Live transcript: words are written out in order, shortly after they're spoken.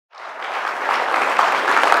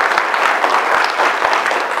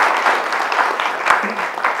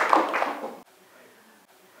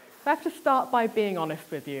to start by being honest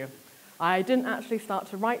with you. I didn't actually start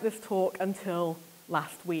to write this talk until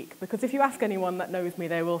last week, because if you ask anyone that knows me,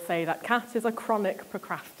 they will say that Kat is a chronic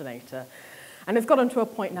procrastinator. And it's gotten to a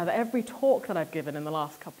point now that every talk that I've given in the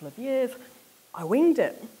last couple of years, I winged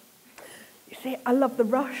it. You see, I love the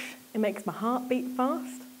rush. It makes my heart beat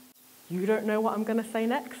fast. You don't know what I'm going to say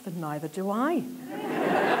next, and neither do I.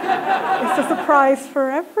 It's a surprise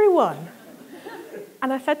for everyone.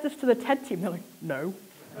 And I said this to the TED team. They're like, no.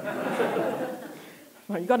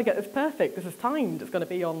 Well, you've got to get this perfect. This is timed. It's going to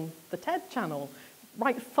be on the TED channel.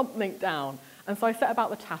 Write something down. And so I set about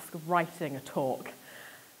the task of writing a talk.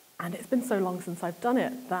 And it's been so long since I've done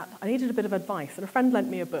it that I needed a bit of advice. And a friend lent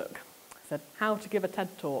me a book. It said, How to Give a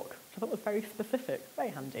TED Talk, which I thought was very specific, very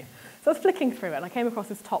handy. So I was flicking through it, and I came across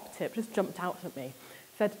this top tip, just jumped out at me. It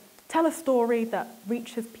said, tell a story that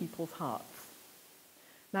reaches people's hearts.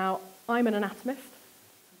 Now, I'm an anatomist.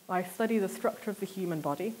 I study the structure of the human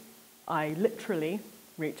body. I literally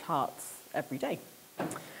reach hearts every day.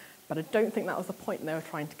 But I don't think that was the point they were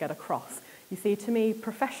trying to get across. You see, to me,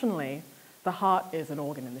 professionally, the heart is an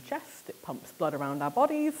organ in the chest. It pumps blood around our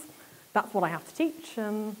bodies. That's what I have to teach,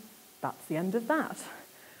 and that's the end of that.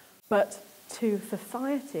 But to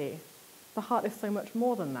society, the heart is so much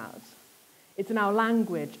more than that. It's in our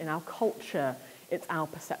language, in our culture. It's our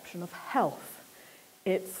perception of health.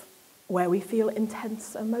 It's where we feel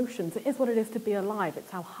intense emotions. It is what it is to be alive.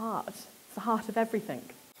 It's our heart. It's the heart of everything.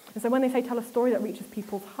 And so when they say tell a story that reaches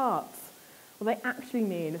people's hearts, what they actually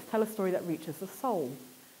mean is tell a story that reaches the soul,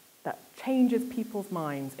 that changes people's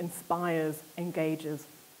minds, inspires, engages,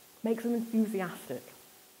 makes them enthusiastic.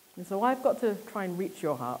 And so I've got to try and reach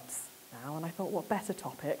your hearts now, and I thought, what better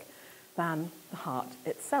topic than the heart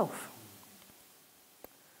itself?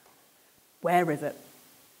 Where is it?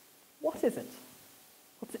 What is it?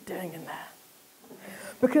 What's it doing in there?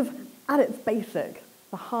 Because at its basic,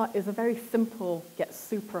 the heart is a very simple yet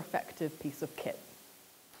super effective piece of kit.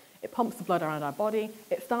 It pumps the blood around our body,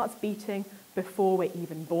 it starts beating before we're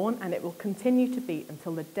even born, and it will continue to beat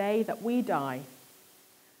until the day that we die,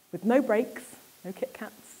 with no breaks, no Kit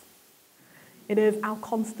Kats. It is our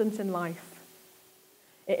constant in life.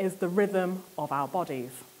 It is the rhythm of our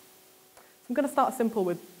bodies. So I'm going to start simple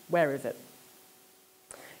with where is it?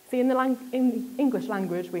 See, in English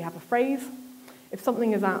language, we have a phrase. If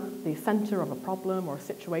something is at the centre of a problem or a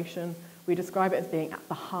situation, we describe it as being at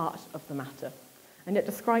the heart of the matter. And yet,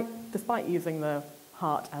 despite using the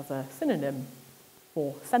heart as a synonym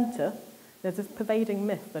for centre, there's this pervading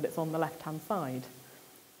myth that it's on the left-hand side.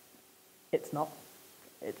 It's not.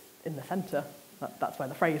 It's in the centre. That's where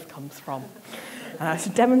the phrase comes from. To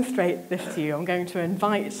demonstrate this to you, I'm going to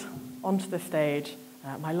invite onto the stage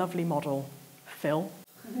my lovely model, Phil.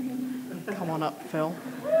 Come on up, Phil.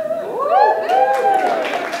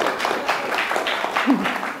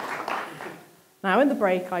 Now, in the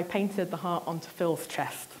break, I painted the heart onto Phil's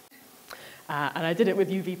chest. And I did it with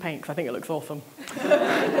UV paint because I think it looks awesome.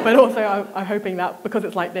 But also, I'm hoping that because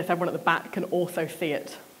it's like this, everyone at the back can also see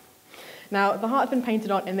it. Now, the heart's been painted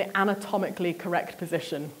on in the anatomically correct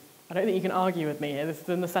position. I don't think you can argue with me here. This is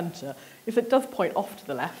in the centre. Yes, it does point off to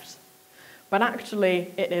the left, but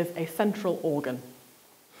actually, it is a central organ.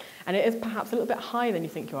 And it is perhaps a little bit higher than you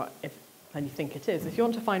think it is. If you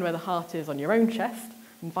want to find where the heart is on your own chest,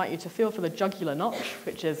 I invite you to feel for the jugular notch,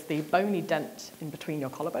 which is the bony dent in between your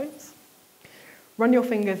collarbones. Run your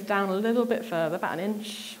fingers down a little bit further, about 1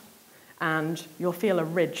 inch, and you'll feel a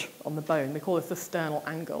ridge on the bone. We call this the sternal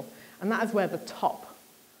angle. And that is where the top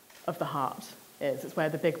of the heart is. It's where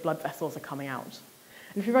the big blood vessels are coming out.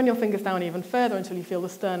 And if you run your fingers down even further until you feel the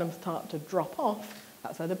sternum start to drop off,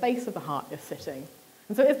 that's where the base of the heart is sitting.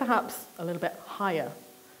 And so it is perhaps a little bit higher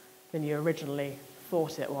than you originally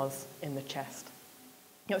thought it was in the chest.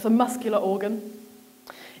 It's a muscular organ.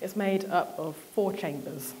 It's made up of 4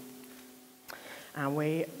 chambers.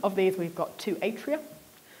 And of these, we've got 2 atria.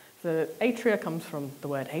 The atria comes from the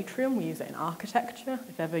word atrium. We use it in architecture.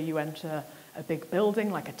 If ever you enter a big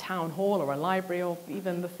building like a town hall or a library or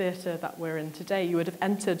even the theatre that we're in today, you would have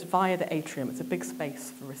entered via the atrium. It's a big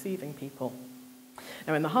space for receiving people.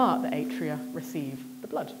 Now in the heart, the atria receive the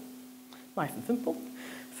blood. Nice and simple.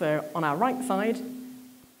 So on our right side,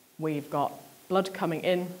 we've got blood coming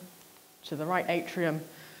in to the right atrium,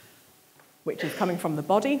 which is coming from the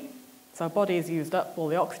body. So our body has used up all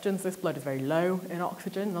the oxygen, so this blood is very low in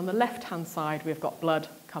oxygen. And on the left-hand side, we've got blood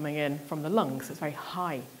coming in from the lungs, so it's very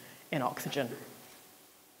high in oxygen.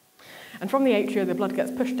 And from the atria, the blood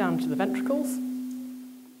gets pushed down to the ventricles.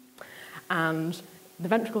 And the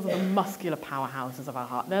ventricles are the muscular powerhouses of our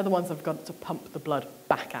heart. They're the ones that have got to pump the blood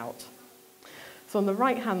back out. So on the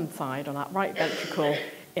right-hand side, on that right ventricle,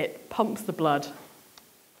 it pumps the blood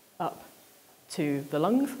up to the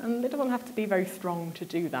lungs, and it doesn't have to be very strong to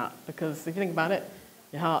do that, because if you think about it,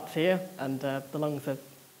 your heart's here and the lungs are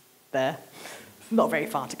there. It's not very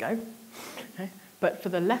far to go. Okay? But for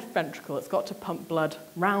the left ventricle, it's got to pump blood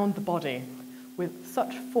round the body with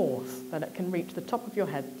such force that it can reach the top of your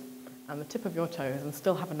head and the tip of your toes and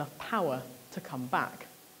still have enough power to come back.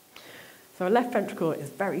 So a left ventricle is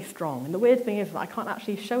very strong. And the weird thing is that I can't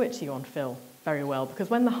actually show it to you on Phil very well, because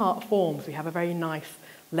when the heart forms, we have a very nice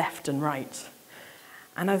left and right.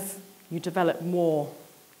 And as you develop more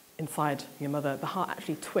inside your mother, the heart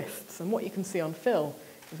actually twists. And what you can see on Phil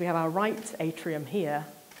is we have our right atrium here,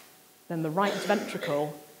 then the right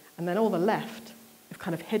ventricle, and then all the left is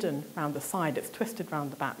kind of hidden around the side. It's twisted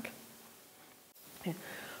around the back. Yeah.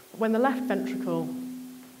 When the left ventricle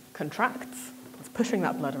contracts, it's pushing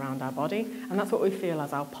that blood around our body, and that's what we feel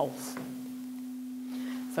as our pulse.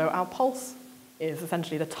 So our pulse is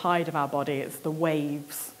essentially the tide of our body. It's the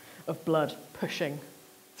waves of blood pushing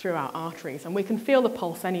through our arteries, and we can feel the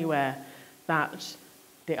pulse anywhere that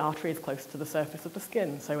the artery is close to the surface of the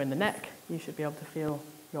skin. So in the neck, you should be able to feel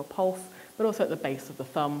your pulse, but also at the base of the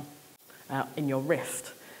thumb, in your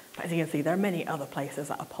wrist. But as you can see, there are many other places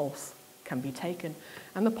that a pulse can be taken.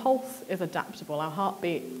 And the pulse is adaptable. Our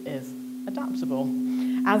heartbeat is adaptable.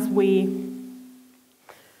 As we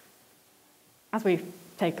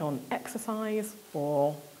take on exercise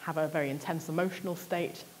or have a very intense emotional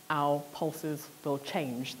state, our pulses will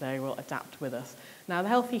change. They will adapt with us. Now, the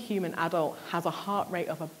healthy human adult has a heart rate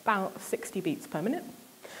of about 60 beats per minute,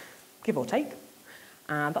 give or take.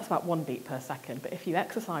 And that's about 1 beat per second. But if you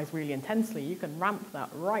exercise really intensely, you can ramp that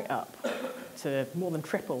right up to more than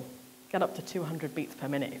triple, get up to 200 beats per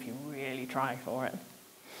minute if you really try for it.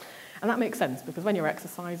 And that makes sense, because when you're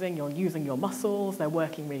exercising, you're using your muscles, they're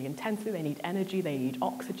working really intensely, they need energy, they need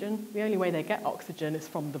oxygen. The only way they get oxygen is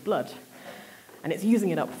from the blood. And it's using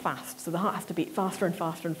it up fast, so the heart has to beat faster and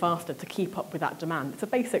faster and faster to keep up with that demand. It's a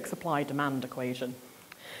basic supply-demand equation.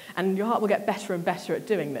 And your heart will get better and better at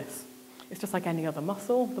doing this. It's just like any other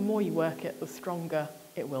muscle. The more you work it, the stronger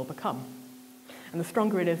it will become. And the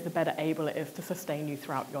stronger it is, the better able it is to sustain you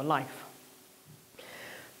throughout your life.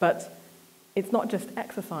 But it's not just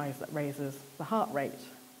exercise that raises the heart rate.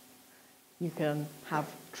 You can have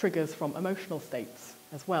triggers from emotional states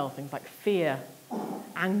as well, things like fear,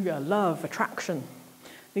 anger, love, attraction.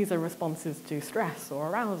 These are responses to stress or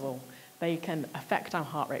arousal. They can affect our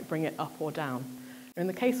heart rate, bring it up or down. In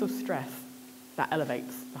the case of stress, that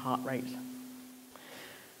elevates the heart rate.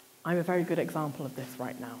 I'm a very good example of this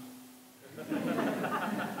right now.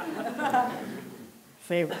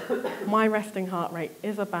 So my resting heart rate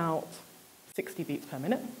is about 60 beats per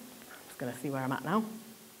minute. I'm just going to see where I'm at now.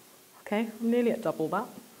 Okay, I'm nearly at double that.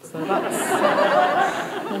 So that's...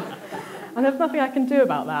 And there's nothing I can do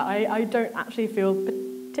about that. I don't actually feel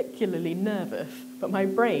particularly nervous, but my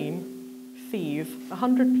brain sees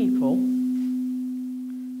 100 people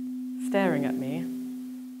staring at me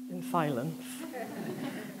in silence.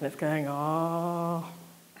 And it's going, oh,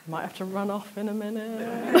 might have to run off in a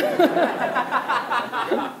minute.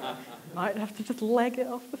 Might have to just leg it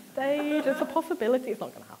off the stage. It's a possibility. It's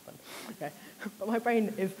not going to happen. Okay. But my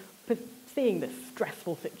brain is seeing this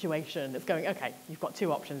stressful situation. It's going, okay, you've got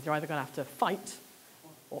two options. You're either going to have to fight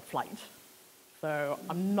or flight. So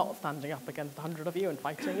I'm not standing up against 100 of you and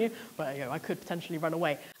fighting you, but I could potentially run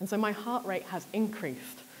away. And so my heart rate has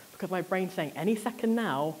increased because my brain's saying, any second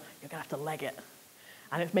now, you're going to have to leg it.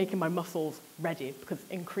 And it's making my muscles ready because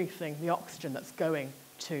it's increasing the oxygen that's going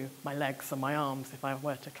to my legs and my arms if I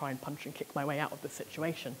were to try and punch and kick my way out of the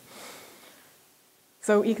situation.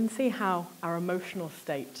 So you can see how our emotional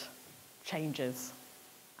state changes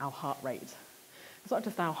our heart rate. It's not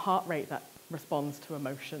just our heart rate that responds to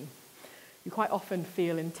emotion. You quite often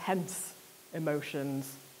feel intense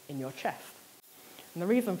emotions in your chest. And the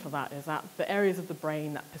reason for that is that the areas of the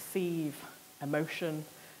brain that perceive emotion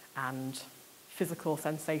and physical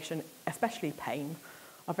sensation, especially pain,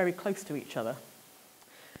 are very close to each other.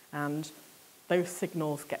 And those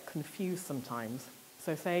signals get confused sometimes.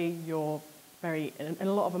 So say you're in a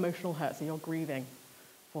lot of emotional hurt, so you're grieving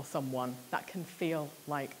for someone, that can feel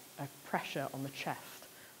like a pressure on the chest,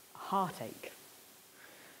 a heartache.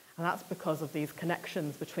 And that's because of these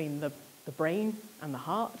connections between the brain and the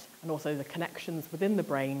heart, and also the connections within the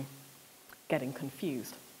brain getting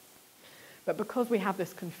confused. But because we have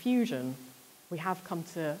this confusion, we have come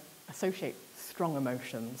to associate strong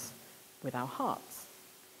emotions with our hearts.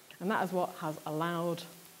 And that is what has allowed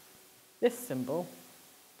this symbol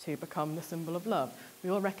to become the symbol of love. We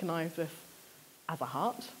all recognize this as a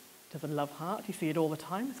heart, to the love heart. You see it all the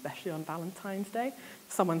time, especially on Valentine's Day.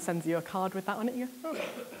 Someone sends you a card with that on it, you go, oh,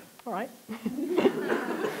 all right.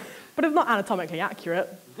 But it's not anatomically accurate.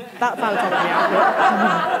 That's anatomically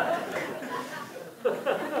accurate.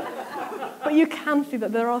 But you can see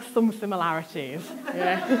that there are some similarities.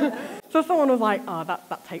 Yeah. So someone was like, oh,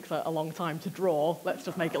 that takes a long time to draw. Let's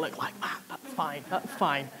just make it look like that. That's fine. That's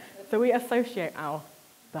fine. So we associate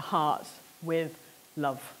the heart with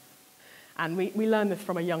love. And we learn this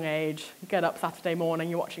from a young age. You get up Saturday morning,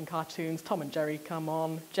 you're watching cartoons, Tom and Jerry come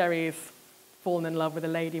on. Jerry's fallen in love with a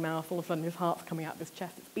lady mouse. All of a sudden his heart's coming out of his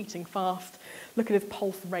chest. It's beating fast. Look at his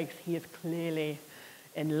pulse race. He is clearly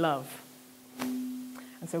in love.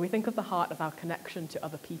 And so we think of the heart as our connection to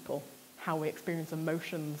other people, how we experience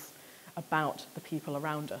emotions about the people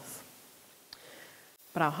around us.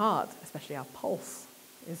 But our heart, especially our pulse,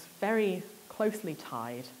 is very closely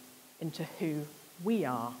tied into who we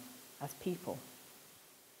are as people.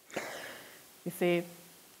 You see,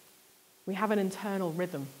 we have an internal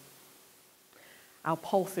rhythm. Our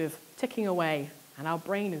pulse is ticking away, and our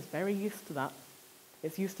brain is very used to that.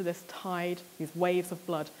 It's used to this tide, these waves of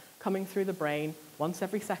blood coming through the brain once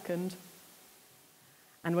every second.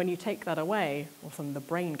 And when you take that away, all of a sudden the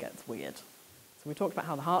brain gets weird. So we talked about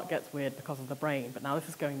how the heart gets weird because of the brain, but now this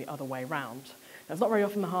is going the other way round. Now, it's not very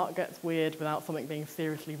often the heart gets weird without something being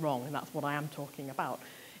seriously wrong, and that's what I am talking about.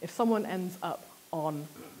 If someone ends up on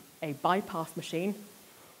a bypass machine,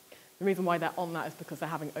 the reason why they're on that is because they're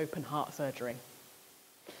having open heart surgery.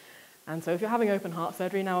 And so if you're having open heart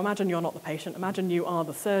surgery, now imagine you're not the patient, imagine you are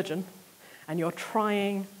the surgeon, and you're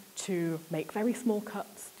trying to make very small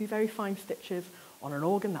cuts, do very fine stitches on an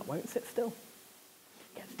organ that won't sit still.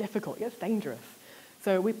 It gets difficult, it gets dangerous.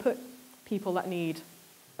 So we put people that need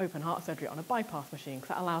open heart surgery on a bypass machine because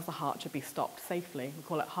that allows the heart to be stopped safely. We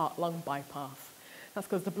call it heart-lung bypass. That's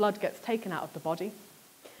because the blood gets taken out of the body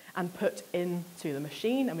and put into the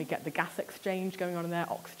machine, and we get the gas exchange going on in there,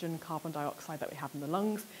 oxygen, carbon dioxide that we have in the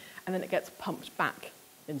lungs, and then it gets pumped back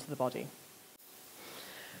into the body.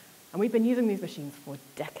 And we've been using these machines for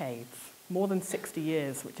decades, more than 60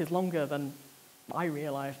 years, which is longer than I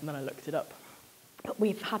realised, and then I looked it up. But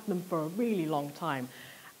we've had them for a really long time,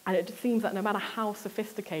 and it seems that no matter how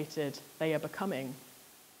sophisticated they are becoming,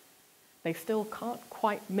 they still can't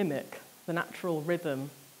quite mimic the natural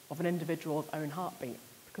rhythm of an individual's own heartbeat,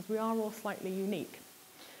 because we are all slightly unique.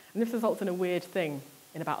 And this results in a weird thing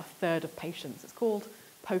in about a third of patients. It's called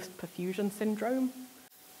post-perfusion syndrome,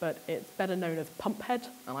 but it's better known as pump head,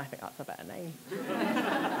 and I think that's a better name.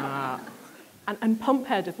 And pump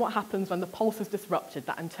head is what happens when the pulse is disrupted,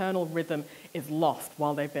 that internal rhythm is lost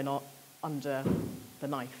while they've been under the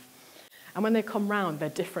knife. And when they come round, they're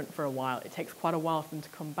different for a while. It takes quite a while for them to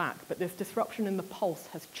come back, but this disruption in the pulse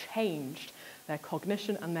has changed their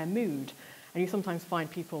cognition and their mood. And you sometimes find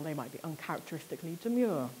people, they might be uncharacteristically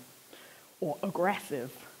demure or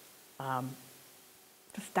aggressive.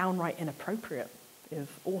 Just downright inappropriate is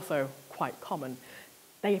also quite common.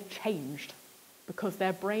 They have changed because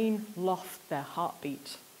their brain lost their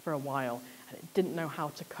heartbeat for a while and it didn't know how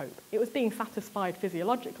to cope. It was being satisfied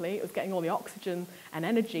physiologically, it was getting all the oxygen and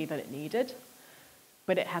energy that it needed,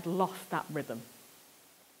 but it had lost that rhythm.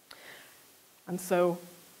 And so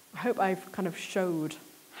I hope I've kind of showed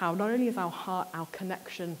how not only is our heart our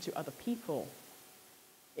connection to other people,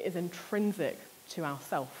 it is intrinsic to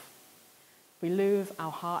ourself. We lose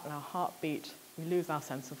our heart and our heartbeat, we lose our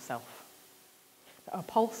sense of self. Our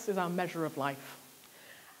pulse is our measure of life,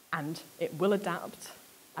 and it will adapt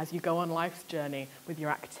as you go on life's journey with your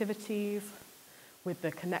activities, with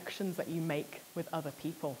the connections that you make with other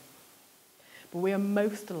people. But we are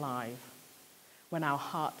most alive when our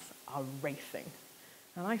hearts are racing.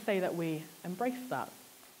 And I say that we embrace that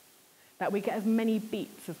we get as many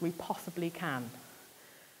beats as we possibly can,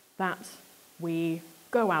 that we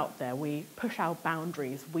go out there, we push our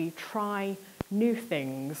boundaries, we try new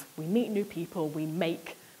things, we meet new people, we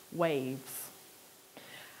make waves.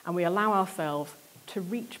 And we allow ourselves to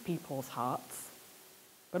reach people's hearts,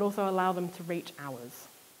 but also allow them to reach ours.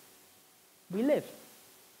 We live.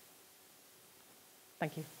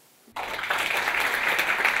 Thank you.